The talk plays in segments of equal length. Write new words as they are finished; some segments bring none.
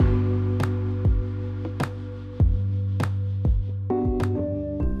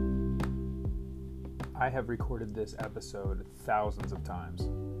I have recorded this episode thousands of times,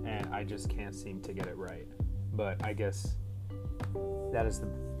 and I just can't seem to get it right. But I guess that is the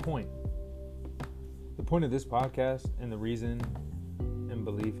point. The point of this podcast and the reason and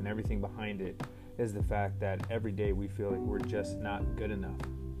belief and everything behind it is the fact that every day we feel like we're just not good enough.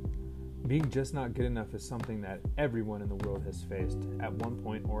 Being just not good enough is something that everyone in the world has faced at one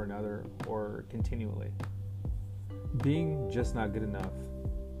point or another, or continually. Being just not good enough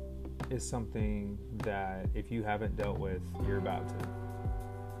is something that if you haven't dealt with, you're about to.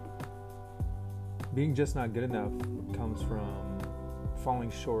 Being just not good enough comes from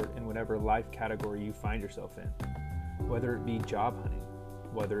falling short in whatever life category you find yourself in, whether it be job hunting,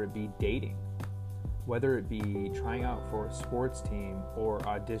 whether it be dating, whether it be trying out for a sports team or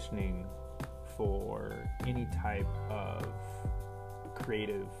auditioning for any type of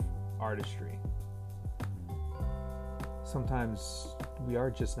creative artistry. Sometimes we are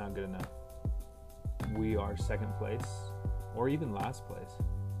just not good enough. We are second place or even last place.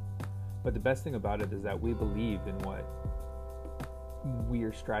 But the best thing about it is that we believe in what we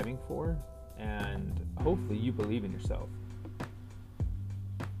are striving for, and hopefully you believe in yourself.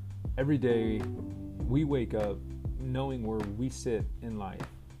 Every day we wake up knowing where we sit in life.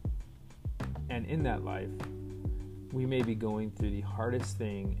 And in that life, we may be going through the hardest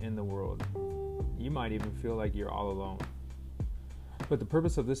thing in the world. You might even feel like you're all alone. But the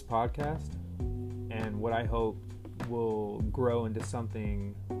purpose of this podcast, and what I hope will grow into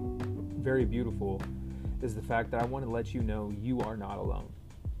something very beautiful, is the fact that I want to let you know you are not alone.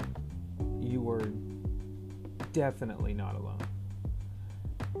 You are definitely not alone.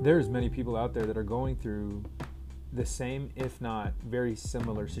 There's many people out there that are going through the same, if not very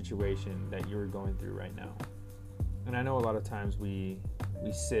similar situation that you're going through right now. And I know a lot of times we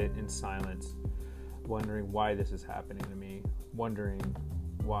sit in silence, wondering why this is happening to me, wondering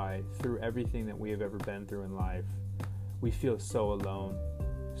why through everything that we have ever been through in life, we feel so alone,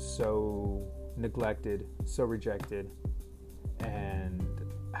 so neglected, so rejected, and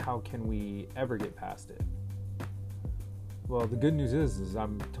how can we ever get past it? Well, the good news is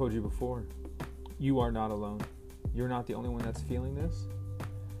I've told you before, you are not alone. You're not the only one that's feeling this.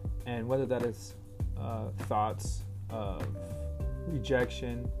 And whether that is thoughts of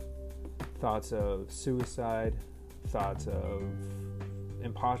rejection, thoughts of suicide, thoughts of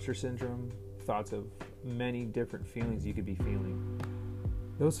imposter syndrome, thoughts of many different feelings you could be feeling.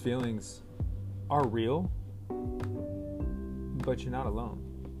 Those feelings are real, but you're not alone.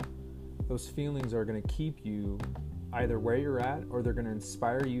 Those feelings are going to keep you either where you're at, or they're going to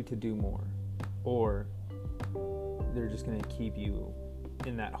inspire you to do more, or they're just going to keep you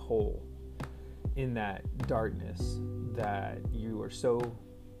in that hole, in that darkness that you are so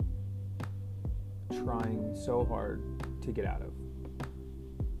trying so hard to get out of.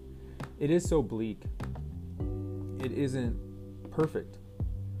 It is so bleak. It isn't perfect.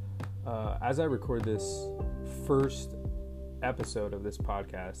 As I record this first episode of this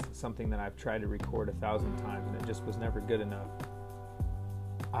podcast, something that I've tried to record 1,000 times and it just was never good enough,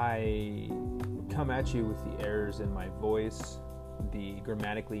 I come at you with the errors in my voice, the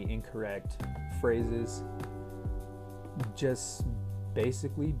grammatically incorrect phrases, just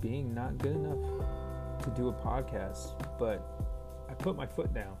basically being not good enough to do a podcast. But I put my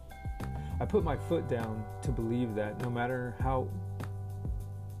foot down. I put my foot down to believe that no matter how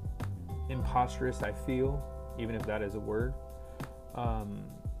imposterous I feel, even if that is a word,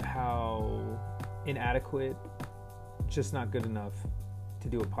 how inadequate, just not good enough to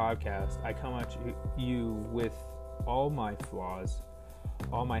do a podcast, I come at you with all my flaws,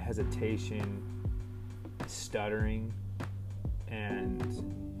 all my hesitation, stuttering,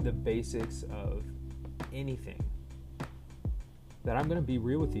 and the basics of anything. That I'm going to be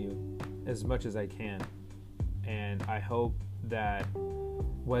real with you as much as I can. And I hope that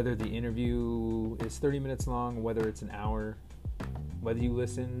whether the interview is 30 minutes long, whether it's an hour, whether you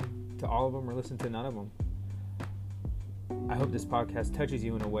listen to all of them or listen to none of them, I hope this podcast touches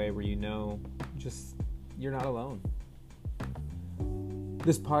you in a way where you know just you're not alone.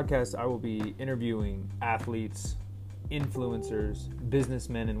 This podcast, I will be interviewing athletes, influencers,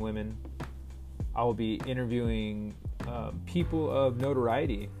 businessmen and women. I will be interviewing people of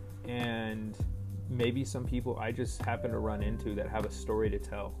notoriety, and maybe some people I just happen to run into that have a story to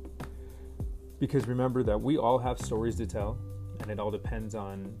tell. Because remember that we all have stories to tell, and it all depends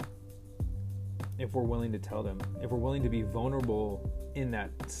on if we're willing to tell them, if we're willing to be vulnerable in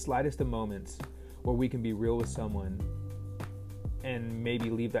that slightest of moments where we can be real with someone and maybe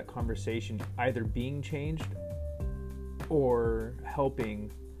leave that conversation either being changed or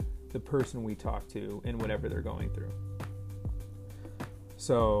helping the person we talk to in whatever they're going through.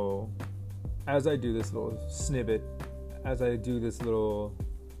 So as I do this little snippet, as I do this little,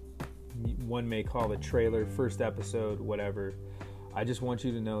 one may call it trailer, first episode, whatever, I just want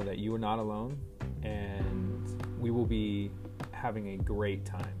you to know that you are not alone, and we will be having a great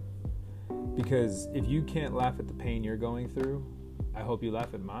time. Because if you can't laugh at the pain you're going through, I hope you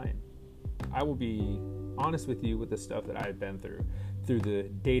laugh at mine. I will be honest with you with the stuff that I've been through the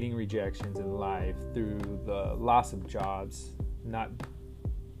dating rejections in life, through the loss of jobs, not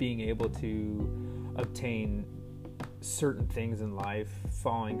being able to obtain certain things in life,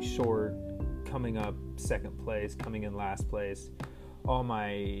 falling short, coming up second place, coming in last place, all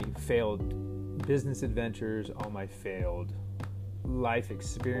my failed business adventures, all my failed life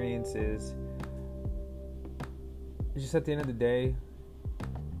experiences. Just at the end of the day,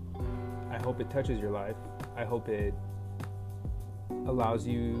 I hope it touches your life. I hope it allows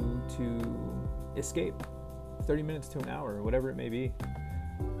you to escape 30 minutes to an hour, whatever it may be.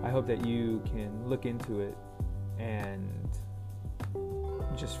 I hope that you can look into it and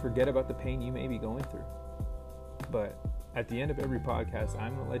just forget about the pain you may be going through. But at the end of every podcast,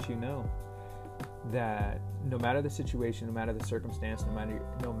 I'm going to let you know that no matter the situation, no matter the circumstance,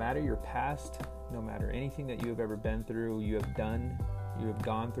 no matter your past, no matter anything that you have ever been through, you have done, you have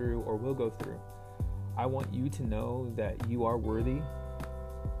gone through, or will go through, I want you to know that you are worthy.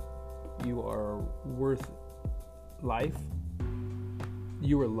 You are worth life.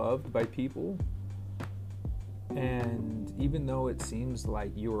 You are loved by people. And even though it seems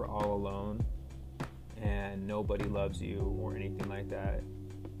like you are all alone and nobody loves you or anything like that,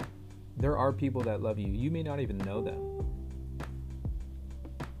 there are people that love you. You may not even know them,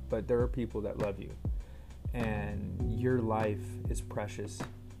 but there are people that love you. And your life is precious,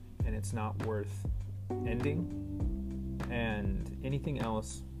 and it's not worth ending. And anything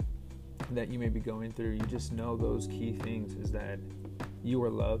else that you may be going through, you just know those key things is that you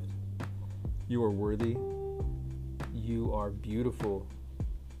are loved, you are worthy, you are beautiful,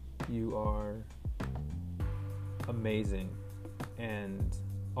 you are amazing. And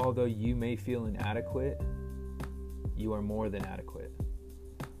although you may feel inadequate, you are more than adequate.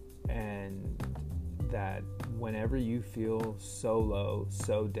 And that whenever you feel so low,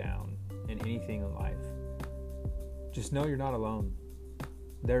 so down in anything in life, just know you're not alone.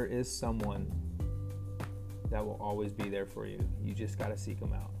 There is someone that will always be there for you. You just got to seek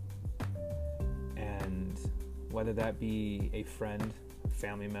them out. And whether that be a friend, a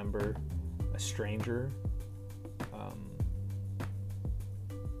family member, a stranger,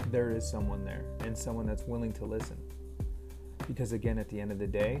 there is someone there, and someone that's willing to listen. Because again, at the end of the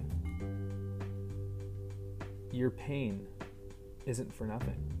day, your pain isn't for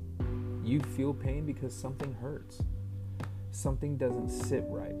nothing. You feel pain because something hurts. Something doesn't sit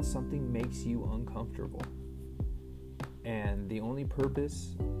right. Something makes you uncomfortable. And the only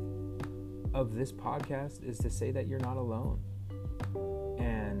purpose of this podcast is to say that you're not alone.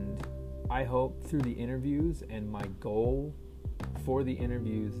 And I hope through the interviews, and my goal for the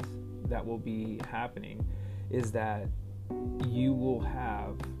interviews that will be happening, is that you will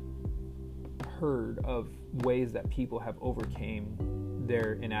have heard of ways that people have overcame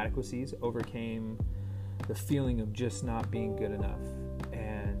their inadequacies, overcame the feeling of just not being good enough,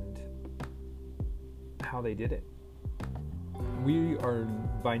 and how they did it. We are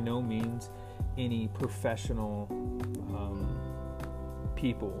by no means any professional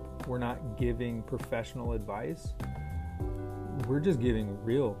people. We're not giving professional advice. We're just giving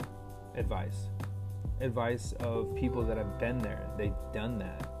real advice of people that have been there. They've done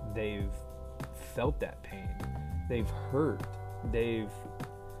that. They've felt that pain. They've hurt. They've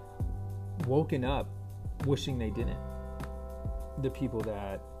woken up wishing they didn't. The people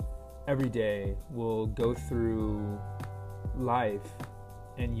that every day will go through life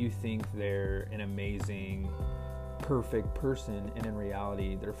and you think they're an amazing, perfect person, and in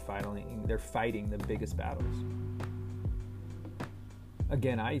reality they're fighting the biggest battles.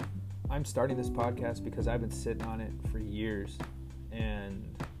 Again, I'm starting this podcast because I've been sitting on it for years,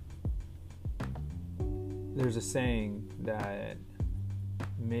 and there's a saying that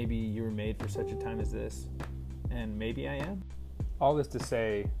maybe you were made for such a time as this, and maybe I am. All this to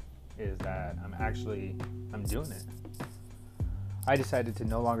say is that I'm doing it. I decided to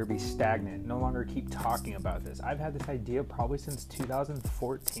no longer be stagnant, no longer keep talking about this. I've had this idea probably since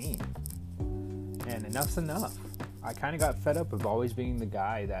 2014, and enough's enough. I kind of got fed up of always being the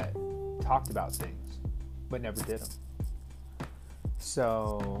guy that talked about things but never did them.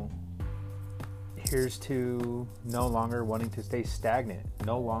 So here's to no longer wanting to stay stagnant,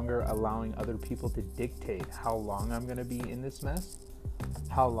 no longer allowing other people to dictate how long I'm going to be in this mess,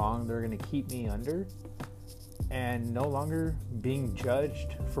 how long they're going to keep me under, and no longer being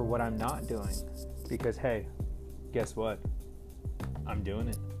judged for what I'm not doing. Because, hey, guess what? I'm doing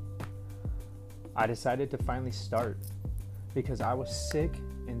it. I decided to finally start because I was sick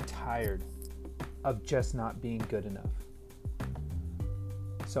and tired of just not being good enough.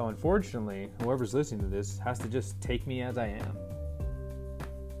 So unfortunately, whoever's listening to this has to just take me as I am.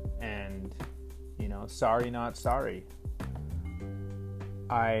 And, sorry, not sorry.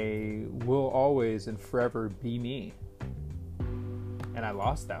 I will always and forever be me. And I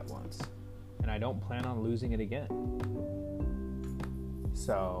lost that once. And I don't plan on losing it again.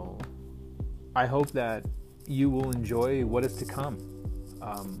 So I hope that you will enjoy what is to come.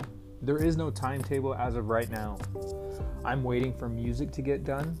 There is no timetable as of right now. I'm waiting for music to get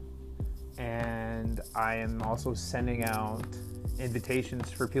done. And I am also sending out invitations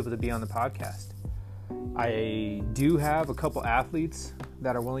for people to be on the podcast. I do have a couple athletes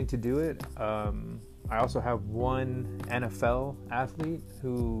that are willing to do it. I also have one NFL athlete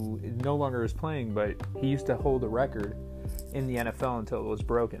who no longer is playing, but he used to hold a record in the NFL until it was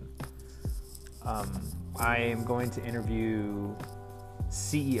broken. I am going to interview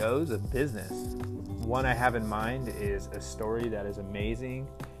CEOs of business. One I have in mind is a story that is amazing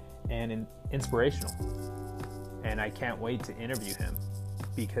and inspirational. And I can't wait to interview him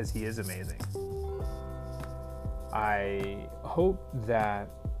because he is amazing. I hope that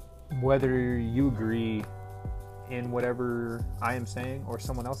whether you agree in whatever I am saying or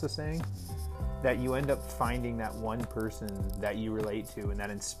someone else is saying, that you end up finding that one person that you relate to and that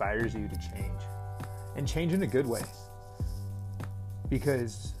inspires you to change. And change in a good way.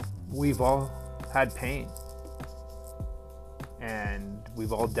 Because we've all had pain. And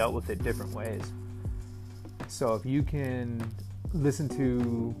we've all dealt with it different ways. So if you can listen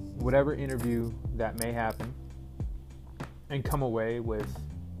to whatever interview that may happen and come away with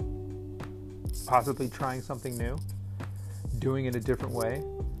possibly trying something new, doing it a different way,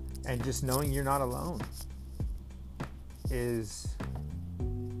 and just knowing you're not alone is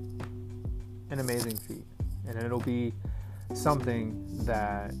an amazing feat. And it'll be something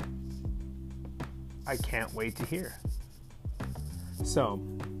that I can't wait to hear. So,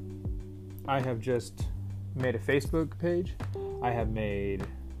 I have just made a Facebook page. I have made a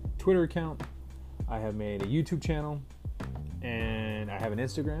Twitter account. I have made a YouTube channel. And I have an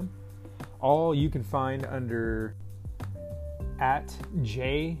Instagram. All you can find under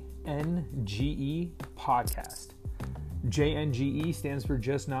 @JNGE Podcast. JNGE stands for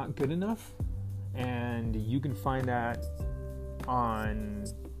Just Not Good Enough. And you can find that on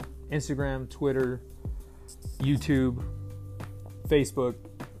Instagram, Twitter, YouTube, Facebook.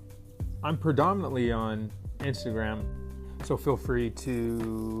 I'm predominantly on Instagram, so feel free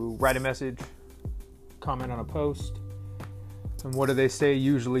to write a message, comment on a post. And what do they say?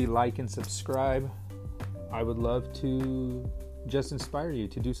 Usually like and subscribe. I would love to just inspire you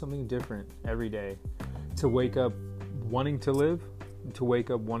to do something different every day, to wake up wanting to live, to wake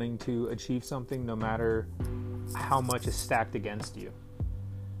up wanting to achieve something no matter how much is stacked against you.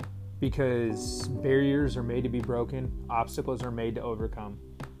 Because barriers are made to be broken, obstacles are made to overcome.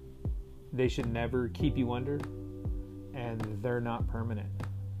 They should never keep you under, and they're not permanent.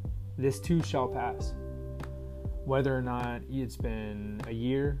 This too shall pass. Whether or not it's been a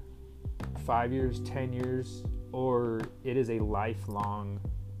year, 5 years, 10 years, or it is a lifelong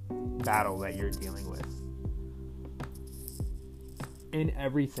battle that you're dealing with. In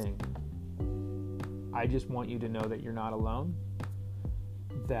everything, I just want you to know that you're not alone,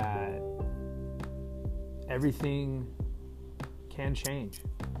 that everything can change.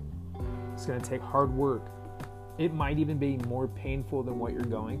 It's going to take hard work. It might even be more painful than what you're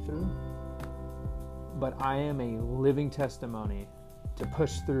going through, but I am a living testimony to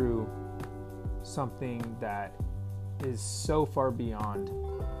push through something that is so far beyond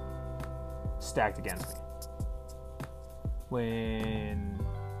stacked against me. When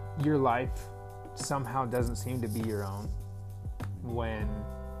your life somehow doesn't seem to be your own, when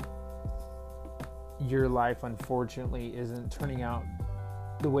your life unfortunately isn't turning out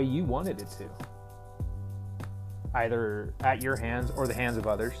the way you wanted it to, either at your hands or the hands of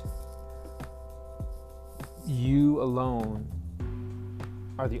others, you alone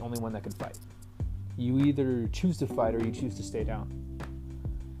are the only one that can fight. You either choose to fight or you choose to stay down.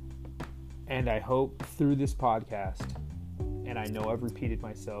 And I hope through this podcast, and I know I've repeated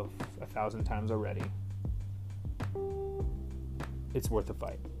myself 1,000 times already, it's worth the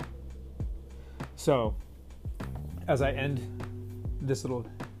fight. So, as I end this little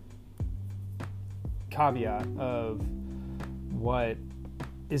caveat of what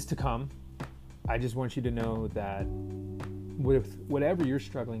is to come, I just want you to know that with whatever you're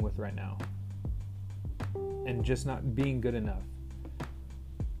struggling with right now, and just not being good enough,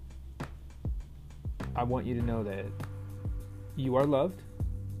 I want you to know that you are loved,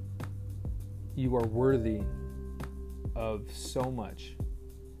 you are worthy of so much,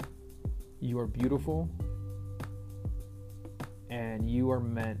 you are beautiful, and you are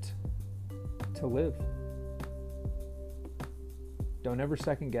meant to live. Don't ever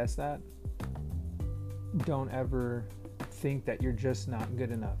second guess that. Don't ever think that you're just not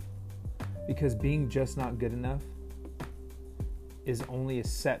good enough, because being just not good enough is only a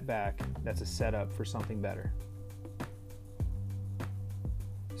setback that's a setup for something better.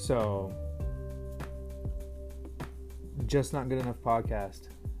 So, Just Not Good Enough podcast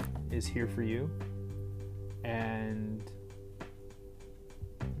is here for you, and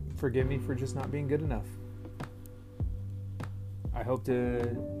forgive me for just not being good enough. I hope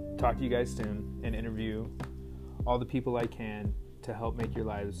to talk to you guys soon and interview all the people I can to help make your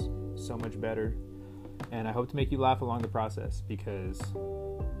lives so much better. And I hope to make you laugh along the process, because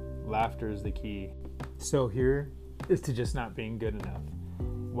laughter is the key. So here is to just not being good enough.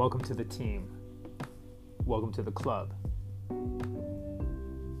 Welcome to the team. Welcome to the club.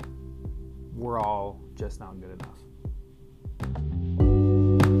 We're all just not good enough.